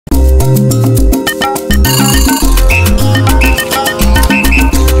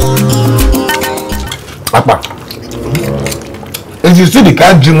Akpan, if you see the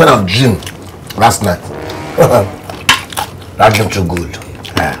kind of dream when I dreamed last night, that dream too good.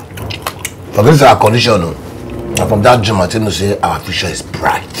 For this is our condition, and from that dream I tell you say our future is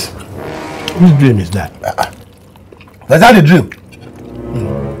bright. Which dream is that? That's how the dream.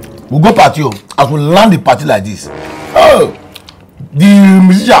 We go party, as we land the party like this. Oh, the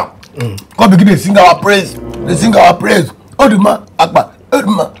musician come begin to sing our praise. They sing our praise. Oduma, Akpan,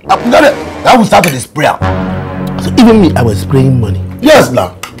 Oduma, Akpan. That will start with this prayer. So even me, I was spraying money. Yes,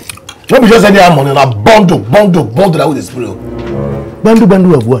 now. Don't be just any money. Now bundle that with the spray.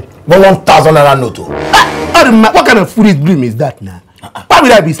 Bundle of what? 1,000 naira note. What kind of foolish dream is that now? Why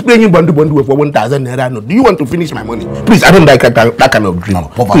would I be spraying bundle for 1,000 naira note? Do you want to finish my money? Please, I don't like that kind of dream.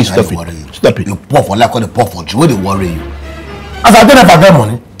 Please stop it. Stop it. You pour for like what they pour for you. Where they worry you? As I tell if I get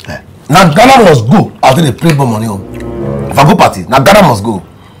money, now Ghana must go after they play more money. If I go party, now Ghana must go.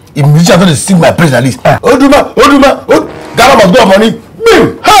 If musicians don't sing my praise at least. Oduma, Ghana must go money.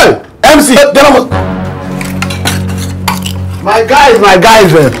 Bim, hey, MC, Ghana must. My guys,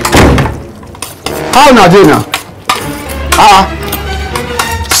 how na dey now?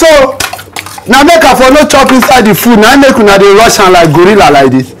 So now make I for no chop inside the food. Now make una dey rush am like gorilla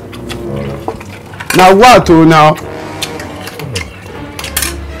like this. Now what now?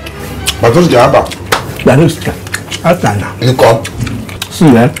 Patoski, After now. you come. See,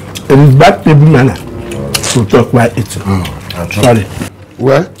 it is bad table manner to talk while eating. Sorry.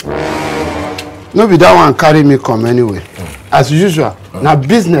 Well, no be that one carry me come anyway. As usual, now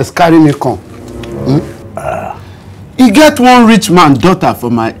business carry me come. He get one rich man daughter for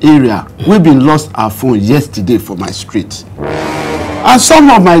my area. We been lost our phone yesterday for my street. And some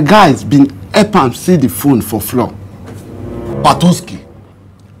of my guys been help am see the phone for floor. Patoski,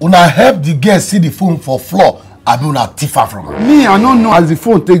 una help the girl see the phone for floor. I be una tiffer from her. Me, I don't know as the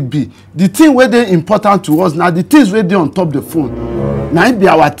phone take be. The thing where they important to us now, the things where they on top the phone. Now it be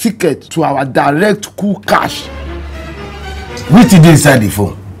our ticket to our direct cool cash. Which is inside the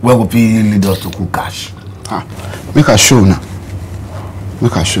phone? Where will be lead us to cool cash? Make a show now.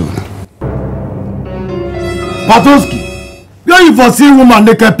 Make a show now. Patoski, where you for see woman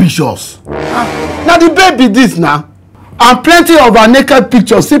naked pictures? Now the baby this now. And plenty of our naked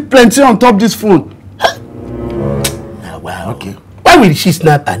pictures. See plenty on top this phone. Wow. Okay. Why will she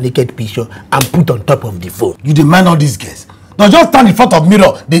snap a naked picture and put on top of the phone? You demand all these girls. Now just stand in front of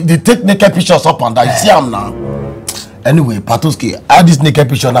mirror. They take naked pictures up and down. You see them now. Anyway, Patoski, how this naked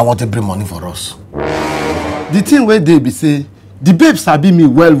picture now want to bring money for us? The thing where they be say, the babe sabi me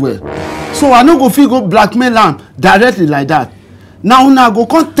well. So I no go fit go blackmail am directly like that. Now una go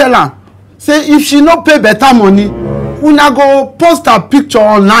come tell am, say if she no pay better money, una go post her picture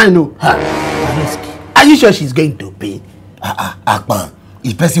online. Are you sure she's going to pay? Akpan,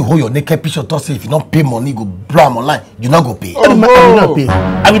 if person hold your naked picture, talk say if you don't pay money, go blow am online, you not go pay. I will not pay.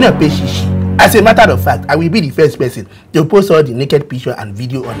 I will not pay shishi. As a matter of fact, I will be the first person to post all the naked picture and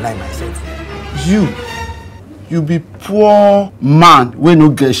video online myself. You be poor man when no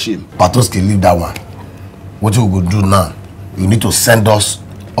get shame. Patoski, leave that one. What you go do now? You need to send us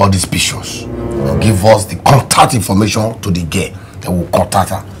all these pictures and give us the contact information to the girl. Then we'll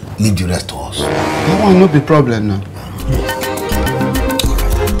contact her. Leave the rest to us. That one no be problem now.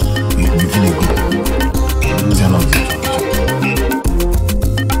 You feeling good? Send us the information.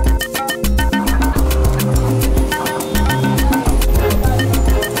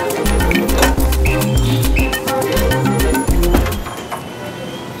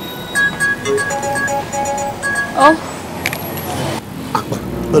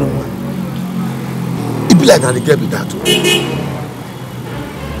 It be like that the girl be that too.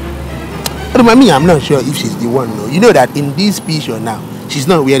 Me, I'm not sure if she's the one. No. You know that in this picture now, she's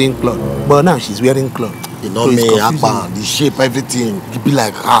not wearing clothes, but now she's wearing clothes. You know so me, Akpan, the shape, everything. It be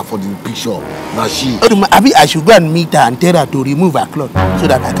like her for the picture. Now she. I should go and meet her and tell her to remove her clothes so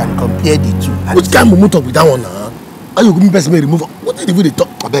that I can compare the two. Which kind of move up with that one, huh? How you go meet person remove her? What did they talk?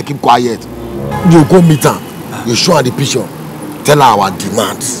 I better keep quiet. You go meet her. You show her the picture. Tell her our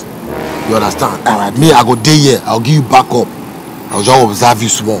demands. You understand? Me, I go day here. I'll give you back up. I'll just observe you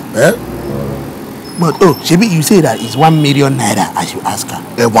small. Eh? But Shebi, you say that it's 1 million naira. I should ask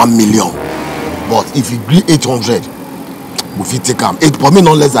her. 1 million. But if you agree 800, we fit take them. For me,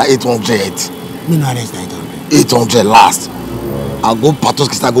 not less than 800. Me not less than 800. 800 last. I'll go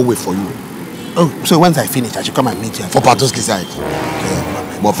Patoski side. Go wait for you. Oh, so once I finish, I should come and meet you. For Patoski side.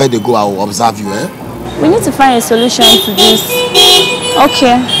 Okay. But first they go, I will observe you. We need to find a solution to this.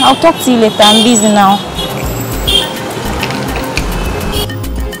 Okay, I'll talk to you later. I'm busy now.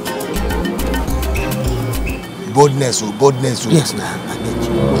 Boldness, oh, boldness. Oh. Yes, nah, I get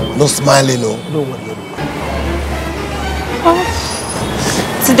you. No smiling, oh. Don't worry.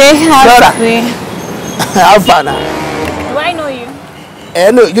 Today has been. How far now? Do I know you?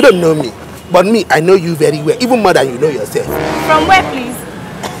 No, you don't know me. But me, I know you very well. Even more than you know yourself. From where, please?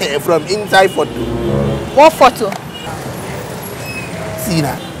 From inside photo. What photo? See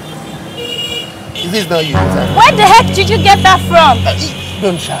now. Is this not you? Sir? Where the heck did you get that from?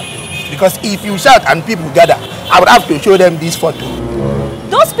 Don't shout. Because if you shout and people gather, I would have to show them this photo.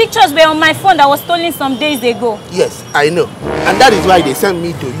 Those pictures were on my phone that was stolen some days ago. Yes, I know. And that is why they sent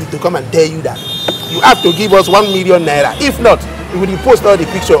me to you to come and tell you that. You have to give us 1 million naira. If not, we will post all the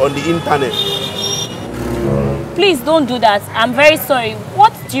picture on the internet. Please don't do that. I'm very sorry.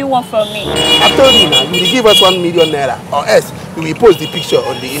 What do you want from me? I told you now, you will give us 1 million naira, or else we will post the picture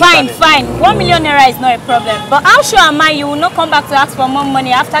on the internet. Fine. 1 million naira is not a problem. But how sure am I you will not come back to ask for more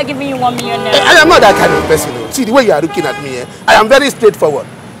money after giving you 1 million naira? I am not that kind of person. See the way you are looking at me, I am very straightforward.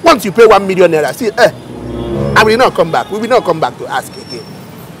 Once you pay 1 million naira, see, I will not come back. We will not come back to ask again.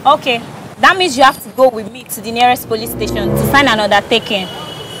 Okay. That means you have to go with me to the nearest police station to sign an undertaking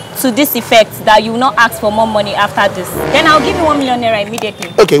to this effect that you will not ask for more money after this. Then I'll give you 1 million naira immediately.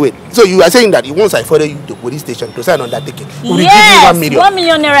 Okay, wait. So you are saying that once I follow you to police station to sign undertaking, you will give me Yes, 1 million? 1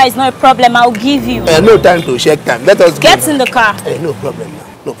 million naira is not a problem. I'll give you. No time to shake time. Let us Get in the car. No problem now.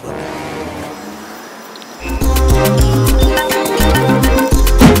 No problem.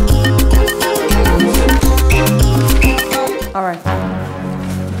 All right.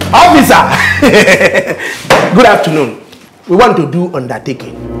 Officer! Good afternoon. We want to do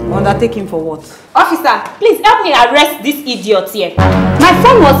undertaking. Undertaking for what? Officer, please help me arrest this idiot here. My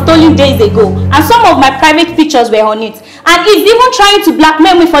phone was stolen days ago and some of my private pictures were on it. And he's even trying to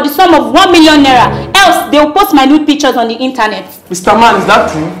blackmail me for the sum of 1 million naira. Else, they will post my nude pictures on the internet. Mr. Man, is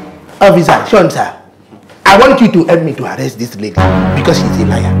that true? Officer, Sean, sir. I want you to help me to arrest this lady because she's a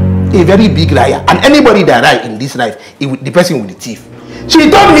liar. A very big liar. And anybody that lies in this life, the person will be thief. She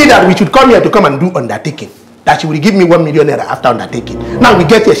told me that we should come here to come and do undertaking. That she will give me 1 million naira after undertaking. Now we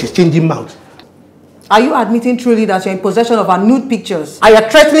get here, she's changing mouths. Are you admitting truly that you're in possession of her nude pictures? Are you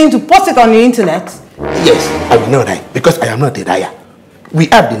threatening to post it on the internet? Yes, I will not lie because I am not a liar. We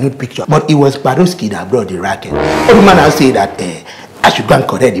have the nude picture, but it was Patoski that brought the racket. Oduma now say that I should go and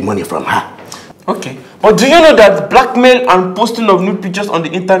collect the money from her. Okay, but do you know that blackmail and posting of nude pictures on the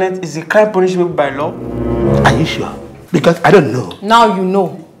internet is a crime punishable by law? Are you sure? Because I don't know. Now you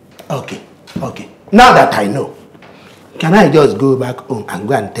know. Okay. Now that I know, can I just go back home and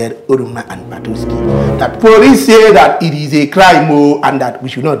go and tell Oduma and Patoski that police say that it is a crime and that we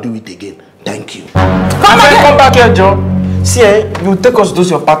should not do it again? Thank you. Come back here, Joe. See, you take us to those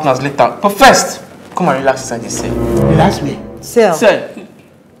your partners later. But first, come and relax inside this cell. Relax me. Cell.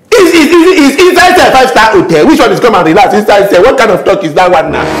 Is inside a 5-star hotel. Which one is come and relax inside cell? What kind of talk is that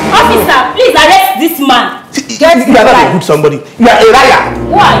one now? Officer, please arrest this man. You are not a good somebody. You are a liar.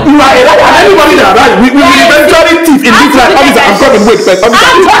 Why? You are a liar. And anybody that lies, we will eventually thief in this life. Officer, I'm coming. Wait first. Officer.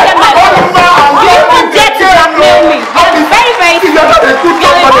 You even get to blackmail me. You're very, very silly. You're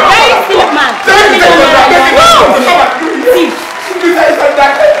a very silly man.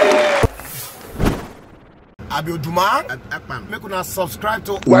 Oduma, Akpan, make una subscribe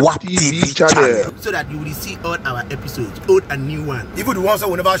to wapTVchannel so that you will see all our episodes, old and new ones. Even the ones that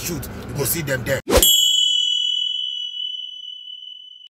we never shoot, you will see them there.